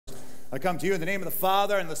I come to you in the name of the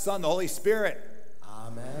Father, and the Son, and the Holy Spirit.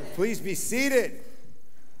 Amen. Please be seated.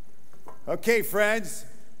 Okay, friends.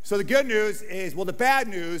 So the good news is, well, the bad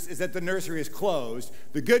news is that the nursery is closed.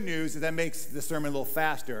 The good news is that makes the sermon a little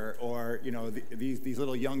faster, or, you know, these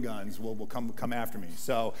little young guns will come after me.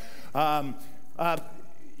 So,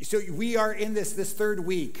 so we are in this third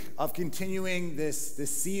week of continuing this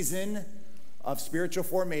season of spiritual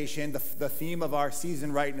formation. The theme of our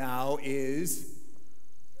season right now is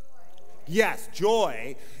yes,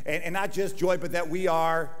 joy, and not just joy, but that we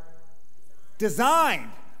are designed.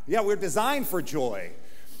 Yeah, we're designed for joy.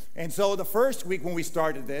 And so the first week when we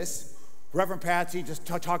started this, Reverend Patsy just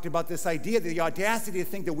talked about this idea, the audacity to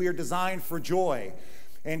think that we are designed for joy,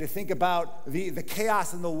 and to think about the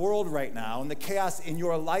chaos in the world right now, and the chaos in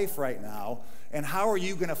your life right now, and how are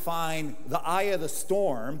you going to find the eye of the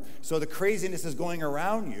storm, so the craziness is going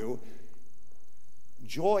around you.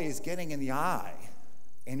 Joy is getting in the eye.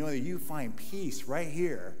 And know that you find peace right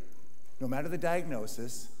here, no matter the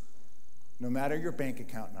diagnosis, no matter your bank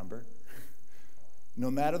account number,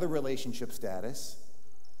 no matter the relationship status,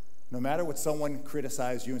 no matter what someone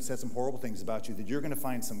criticized you and said some horrible things about you, that you're going to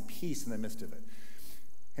find some peace in the midst of it.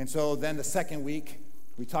 And so then the second week,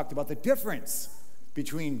 we talked about the difference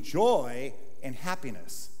between joy and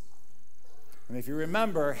happiness. And if you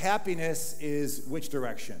remember, happiness is which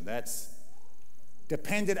direction? That's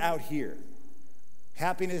dependent out here.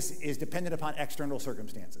 Happiness is dependent upon external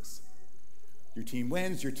circumstances. Your team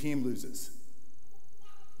wins, your team loses.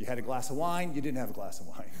 You had a glass of wine, you didn't have a glass of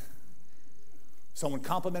wine. Someone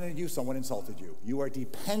complimented you, someone insulted you. You are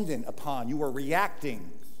dependent upon, you are reacting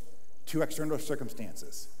to external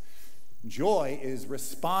circumstances. Joy is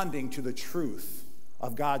responding to the truth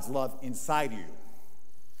of God's love inside you.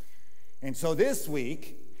 And so this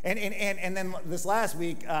week, and then this last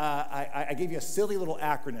week, I gave you a silly little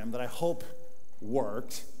acronym that I hope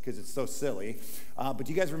worked, because it's so silly. But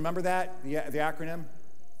do you guys remember that, the acronym?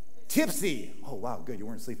 TIPSY. Oh, wow, good, you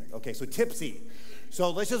weren't sleeping. Okay, so TIPSY. So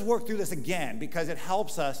let's just work through this again, because it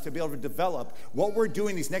helps us to be able to develop what we're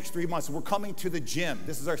doing these next 3 months. We're coming to the gym.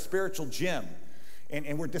 This is our spiritual gym.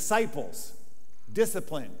 And we're disciples.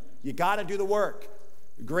 Discipline. You got to do the work.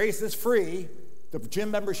 Grace is free. The gym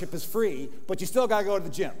membership is free, but you still got to go to the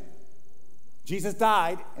gym. Jesus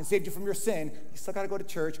died and saved you from your sin. You still got to go to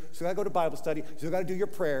church. You still got to go to Bible study. You still got to do your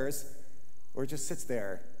prayers. Or it just sits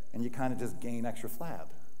there, and you kind of just gain extra flab.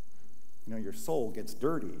 You know, your soul gets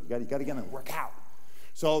dirty. You got to get in and work out.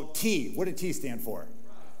 So T, what did T stand for?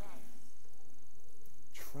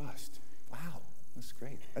 Trust. Wow, that's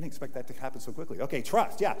great. I didn't expect that to happen so quickly. Okay,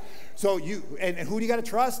 trust, yeah. So and who do you got to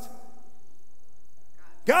trust?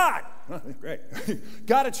 God. Great.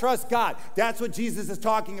 Got to trust God. That's what Jesus is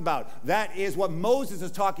talking about. That is what Moses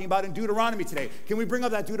is talking about in Deuteronomy today. Can we bring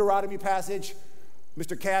up that Deuteronomy passage?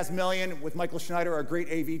 Mr. Kaz Million with Michael Schneider, our great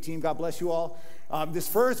AV team. God bless you all. This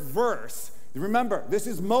first verse, remember, this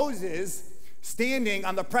is Moses standing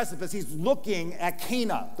on the precipice. He's looking at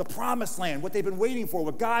Canaan, the promised land, what they've been waiting for,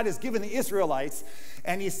 what God has given the Israelites.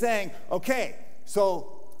 And he's saying, okay,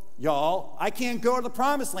 so y'all, I can't go to the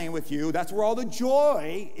promised land with you. That's where all the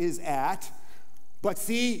joy is at. But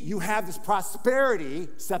see, you have this prosperity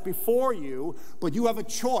set before you, but you have a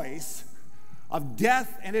choice of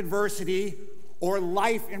death and adversity or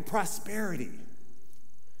life and prosperity.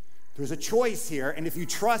 There's a choice here, and if you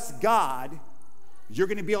trust God, you're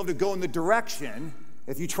going to be able to go in the direction.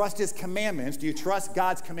 If you trust his commandments, do you trust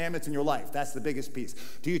God's commandments in your life? That's the biggest piece.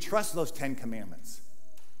 Do you trust those 10 commandments?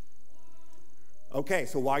 Okay,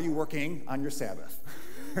 so why are you working on your Sabbath?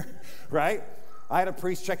 Right? I had a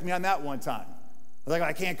priest check me on that one time. I was like,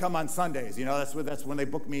 I can't come on Sundays. You know, that's when they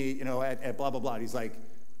book me, you know, at blah, blah, blah. He's like,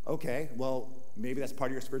 okay, well, maybe that's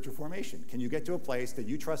part of your spiritual formation. Can you get to a place that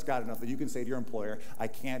you trust God enough that you can say to your employer, I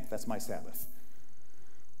can't, that's my Sabbath.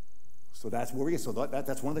 So that's where we get. So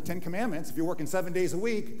that's one of the 10 commandments. If you're working 7 days a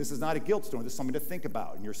week, this is not a guilt storm. This is something to think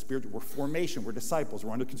about. In your spiritual, we're formation, we're disciples,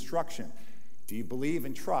 we're under construction. Do you believe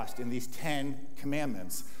and trust in these 10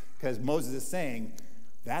 commandments? Because Moses is saying,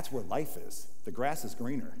 that's where life is. The grass is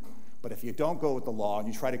greener. But if you don't go with the law and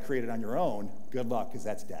you try to create it on your own, good luck, because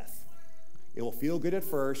that's death. It will feel good at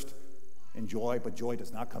first, and joy, but joy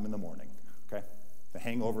does not come in the morning, okay? The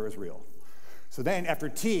hangover is real. So then after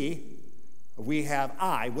T, we have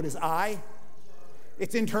I. What is I?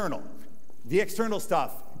 It's internal. The external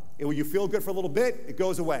stuff, you feel good for a little bit, it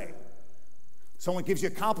goes away. Someone gives you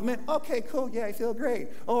a compliment, okay, cool, yeah, I feel great.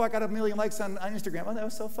 Oh, I got 1 million likes on Instagram, oh, that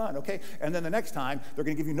was so fun, okay? And then the next time, they're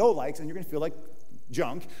gonna give you no likes, and you're gonna feel like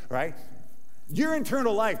junk, right? Your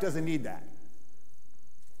internal life doesn't need that,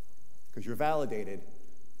 because you're validated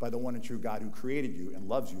by the one and true God who created you and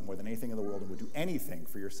loves you more than anything in the world and would do anything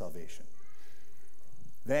for your salvation.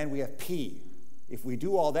 Then we have P. If we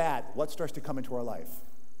do all that, what starts to come into our life?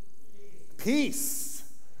 Peace.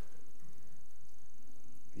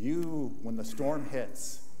 When the storm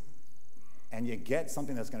hits and you get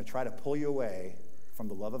something that's going to try to pull you away from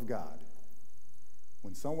the love of God,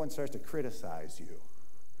 when someone starts to criticize you,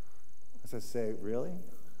 I say, really?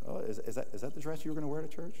 Oh, is that the dress you were going to wear to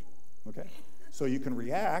church? Okay. So you can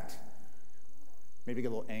react, maybe get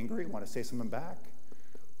a little angry, want to say something back.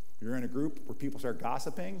 You're in a group where people start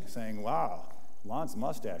gossiping, saying, wow, Lon's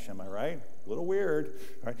mustache, am I right? A little weird.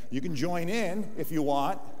 All right? You can join in if you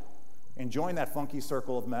want and join that funky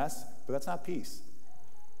circle of mess, but that's not peace.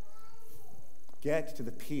 Get to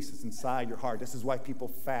the peace that's inside your heart. This is why people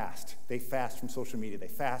fast. They fast from social media. They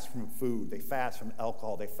fast from food. They fast from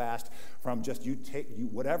alcohol. They fast from just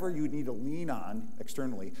whatever you need to lean on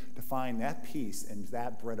externally to find that peace and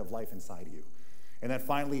that bread of life inside of you. And then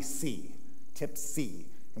finally, C. Tip C.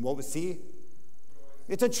 And what was C?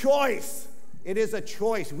 It's a choice. It is a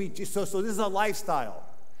choice. So this is a lifestyle.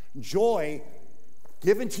 Joy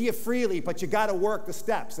given to you freely, but you got to work the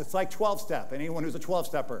steps. It's like 12-step. Anyone who's a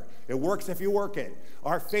 12-stepper, it works if you work it.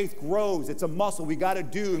 Our faith grows. It's a muscle we got to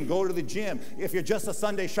do and go to the gym. If you're just a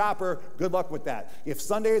Sunday shopper, good luck with that. If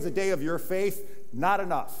Sunday is a day of your faith, not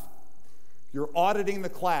enough. You're auditing the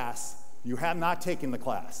class. You have not taken the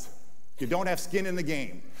class. You don't have skin in the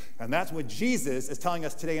game. And that's what Jesus is telling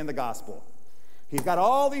us today in the gospel. He's got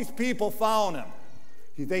all these people following him.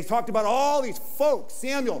 They talked about all these folks.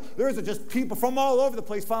 Samuel, there's just people from all over the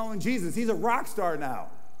place following Jesus. He's a rock star now.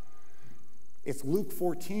 It's Luke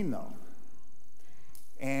 14, though.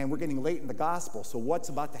 And we're getting late in the gospel. So what's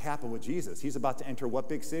about to happen with Jesus? He's about to enter what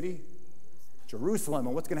big city? Jerusalem.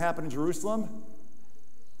 And what's going to happen in Jerusalem?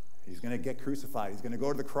 He's going to get crucified. He's going to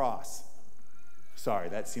go to the cross. Sorry,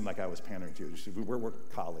 that seemed like I was pandering to you. We're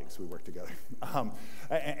colleagues. We work together.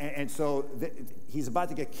 So he's about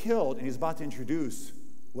to get killed, and he's about to introduce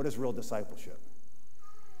what is real discipleship.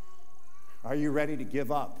 Are you ready to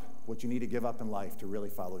give up what you need to give up in life to really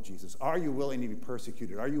follow Jesus? Are you willing to be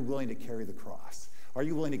persecuted? Are you willing to carry the cross? Are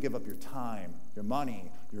you willing to give up your time, your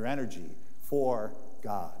money, your energy for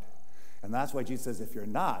God? And that's why Jesus says, if you're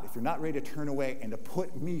not ready to turn away and to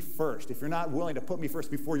put me first, if you're not willing to put me first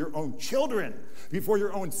before your own children, before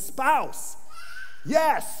your own spouse,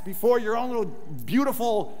 yes, before your own little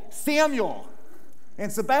beautiful Samuel and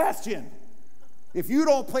Sebastian, if you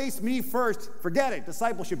don't place me first, forget it.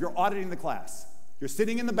 Discipleship, you're auditing the class. You're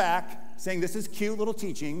sitting in the back saying, this is cute little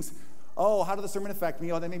teachings. Oh, how did the sermon affect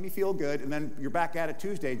me? Oh, that made me feel good. And then you're back at it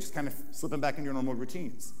Tuesday, just kind of slipping back into your normal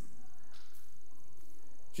routines.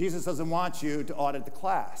 Jesus doesn't want you to audit the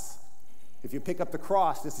class. If you pick up the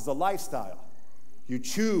cross, this is a lifestyle. You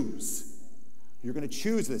choose. You're going to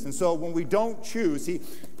choose this. And so when we don't choose, see,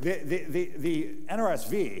 the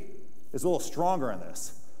NRSV is a little stronger on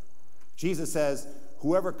this. Jesus says,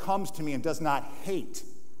 whoever comes to me and does not hate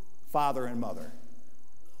father and mother,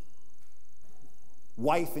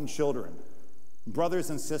 wife and children,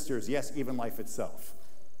 brothers and sisters, yes, even life itself.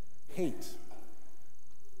 Hate.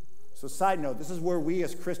 So side note, this is where we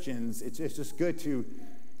as Christians, it's just good to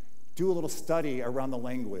do a little study around the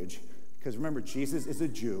language. Because remember, Jesus is a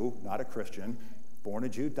Jew, not a Christian. Born a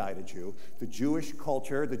Jew, died a Jew. The Jewish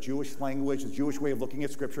culture, the Jewish language, the Jewish way of looking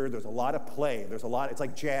at Scripture, there's a lot of play. It's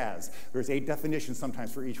like jazz. There's 8 definitions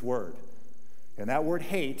sometimes for each word. And that word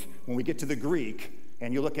hate, when we get to the Greek,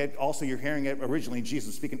 and you look at, also you're hearing it originally,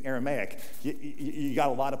 Jesus speaking Aramaic, you got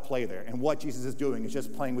a lot of play there. And what Jesus is doing is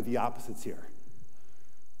just playing with the opposites here.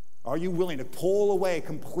 Are you willing to pull away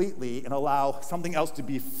completely and allow something else to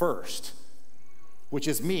be first, which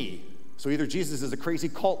is me? So either Jesus is a crazy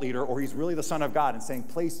cult leader or he's really the Son of God and saying,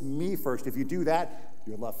 place me first. If you do that,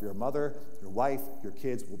 your love for your mother, your wife, your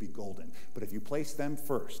kids will be golden. But if you place them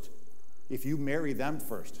first, if you marry them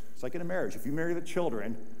first, it's like in a marriage. If you marry the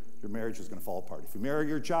children, your marriage is going to fall apart. If you marry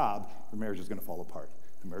your job, your marriage is going to fall apart.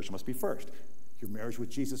 The marriage must be first. Your marriage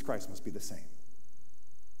with Jesus Christ must be the same.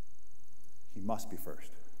 He must be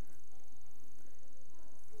first.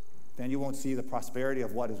 Then you won't see the prosperity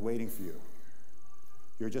of what is waiting for you.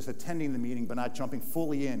 You're just attending the meeting, but not jumping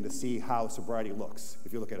fully in to see how sobriety looks,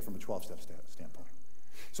 if you look at it from a 12-step standpoint.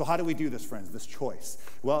 So how do we do this, friends, this choice?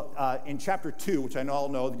 Well, in chapter 2, which I all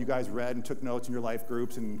know that you guys read and took notes in your life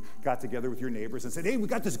groups and got together with your neighbors and said, hey, we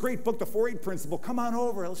got this great book, The 4-8 Principle. Come on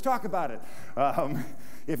over. Let's talk about it.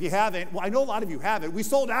 If you haven't, well, I know a lot of you have it. We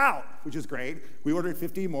sold out, which is great. We ordered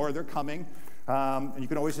 50 more. They're coming. And you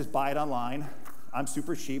can always just buy it online. I'm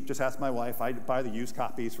super cheap. Just ask my wife. I buy the used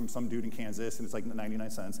copies from some dude in Kansas, and it's like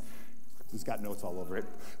 99 cents. It's got notes all over it.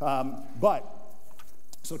 But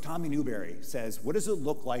So Tommy Newberry says, what does it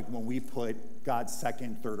look like when we put God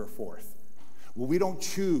second, third, or fourth? Well, we don't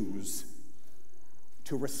choose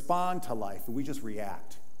to respond to life, we just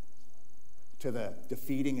react to the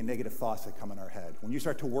defeating and negative thoughts that come in our head. When you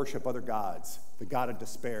start to worship other gods, the God of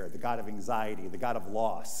despair, the God of anxiety, the God of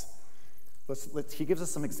loss, he gives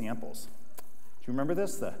us some examples. Do you remember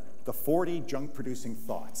this? The 40 junk-producing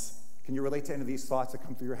thoughts. Can you relate to any of these thoughts that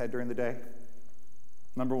come through your head during the day?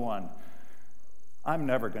 Number 1, I'm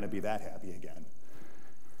never going to be that happy again.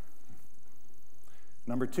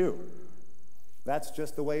 Number 2, that's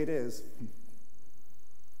just the way it is.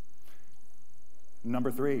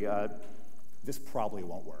 Number 3, this probably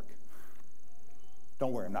won't work.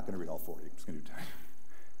 Don't worry, I'm not going to read all 40. I'm just going to do 10.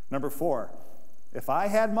 Number 4, if I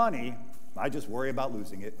had money, I'd just worry about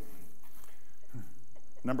losing it.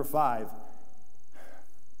 Number 5,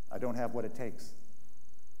 I don't have what it takes.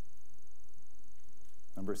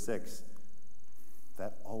 Number 6,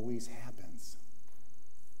 that always happens.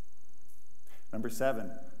 Number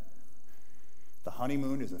 7, the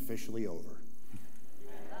honeymoon is officially over.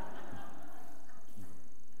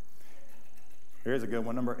 Here's a good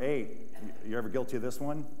one. Number 8, you ever guilty of this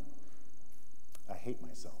one? I hate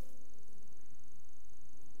myself.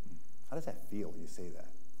 How does that feel when you say that?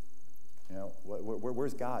 You know,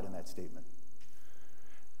 where's God in that statement?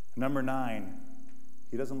 Number 9,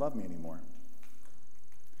 he doesn't love me anymore.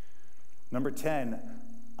 Number 10,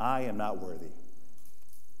 I am not worthy.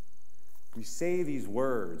 We say these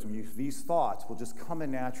words, these thoughts will just come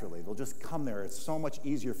in naturally. They'll just come there. It's so much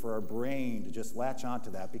easier for our brain to just latch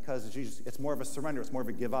onto that because it's more of a surrender. It's more of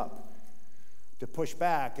a give up. To push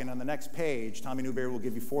back, and on the next page, Tommy Newberry will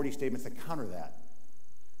give you 40 statements that counter that.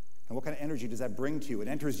 And what kind of energy does that bring to you? It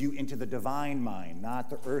enters you into the divine mind, not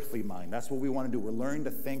the earthly mind. That's what we want to do. We're learning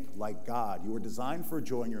to think like God. You were designed for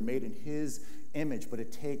joy, and you're made in his image, but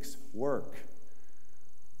it takes work.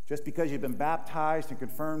 Just because you've been baptized and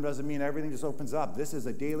confirmed doesn't mean everything just opens up. This is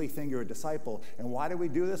a daily thing. You're a disciple. And why do we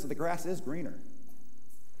do this? The grass is greener.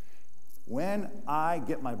 When I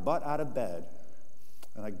get my butt out of bed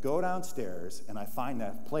and I go downstairs and I find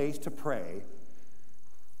that place to pray,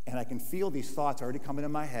 and I can feel these thoughts already coming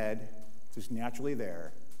in my head, just naturally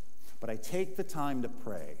there, but I take the time to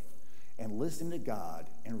pray and listen to God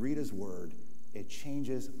and read his word, it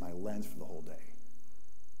changes my lens for the whole day.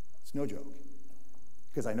 It's no joke.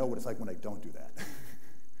 Because I know what it's like when I don't do that.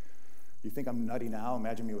 You think I'm nutty now?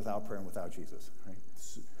 Imagine me without prayer and without Jesus. Right?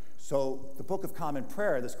 So the Book of Common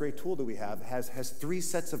Prayer, this great tool that we have, has 3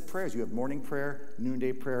 sets of prayers. You have morning prayer,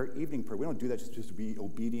 noonday prayer, evening prayer. We don't do that just to be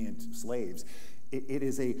obedient slaves. It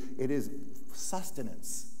is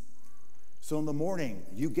sustenance. So in the morning,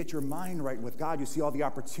 you get your mind right with God. You see all the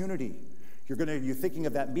opportunity. You're thinking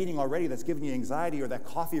of that meeting already that's giving you anxiety, or that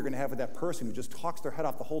coffee you're going to have with that person who just talks their head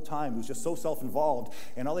off the whole time, who's just so self-involved,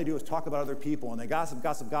 and all they do is talk about other people, and they gossip,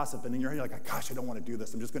 and then you're like, gosh, I don't want to do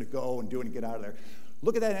this. I'm just going to go and do it and get out of there.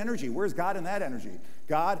 Look at that energy. Where's God in that energy?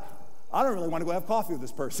 God, I don't really want to go have coffee with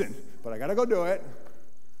this person, but I got to go do it.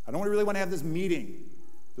 I don't really want to have this meeting.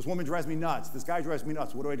 This woman drives me nuts. This guy drives me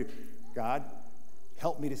nuts. What do I do? God,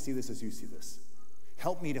 help me to see this as you see this.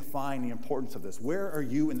 Help me to find the importance of this. Where are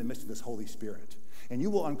you in the midst of this Holy Spirit? And you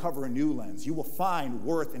will uncover a new lens. You will find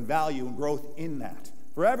worth and value and growth in that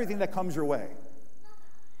for everything that comes your way.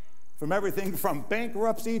 From everything from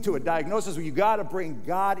bankruptcy to a diagnosis where you got to bring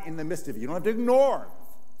God in the midst of it. You don't have to ignore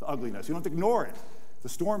the ugliness. You don't have to ignore it. The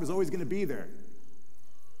storm is always going to be there.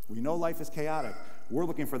 We know life is chaotic. We're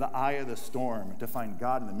looking for the eye of the storm to find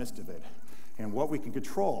God in the midst of it. And what we can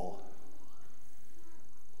control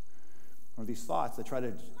are these thoughts that try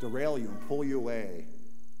to derail you and pull you away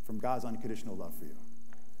from God's unconditional love for you.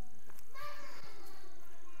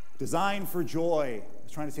 Designed for joy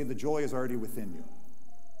is trying to say the joy is already within you.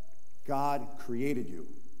 God created you.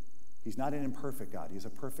 He's not an imperfect God. He's a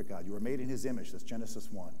perfect God. You were made in his image. That's Genesis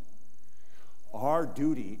 1. Our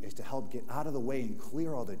duty is to help get out of the way and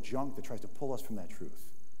clear all the junk that tries to pull us from that truth,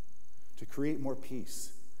 to create more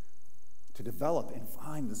peace, to develop and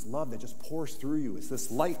find this love that just pours through you. It's this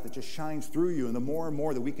light that just shines through you. And the more and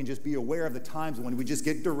more that we can just be aware of the times when we just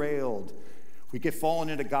get derailed, we get fallen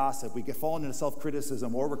into gossip, we get fallen into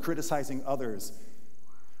self-criticism, or we're criticizing others.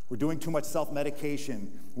 We're doing too much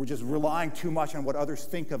self-medication. We're just relying too much on what others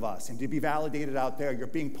think of us. And to be validated out there, you're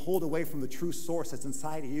being pulled away from the true source that's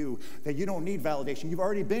inside of you, that you don't need validation. You've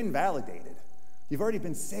already been validated. You've already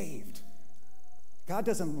been saved. God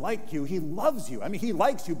doesn't like you. He loves you. I mean, he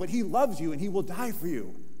likes you, but he loves you, and he will die for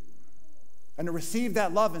you. And to receive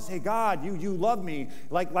that love and say, God, you love me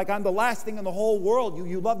like I'm the last thing in the whole world.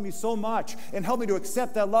 You love me so much. And help me to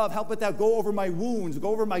accept that love. Help it that go over my wounds, go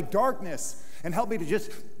over my darkness. And help me to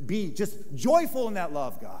just be joyful in that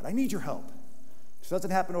love, God. I need your help. This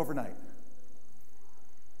doesn't happen overnight.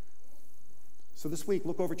 So this week,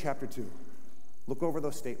 look over chapter 2. Look over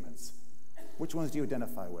those statements. Which ones do you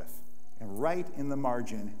identify with? And write in the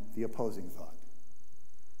margin the opposing thought.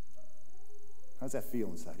 How does that feel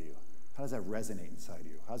inside of you? How does that resonate inside of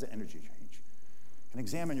you? How does that energy change? And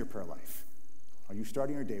examine your prayer life. Are you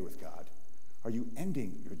starting your day with God? Are you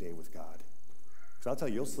ending your day with God? Because I'll tell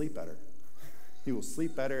you, you'll sleep better. You will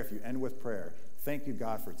sleep better if you end with prayer. Thank you,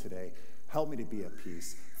 God, for today. Help me to be at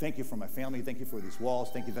peace. Thank you for my family. Thank you for these walls.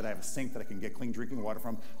 Thank you that I have a sink that I can get clean drinking water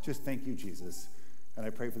from. Just thank you, Jesus. And I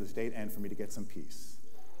pray for this day to end for me to get some peace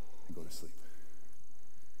and go to sleep.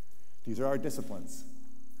 These are our disciplines.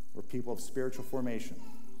 We're people of spiritual formation.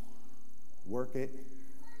 Work it,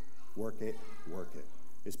 work it, work it.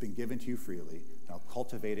 It's been given to you freely. Now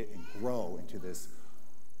cultivate it and grow into this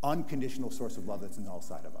unconditional source of love that's in all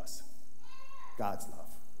side of us. God's love.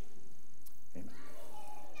 Amen.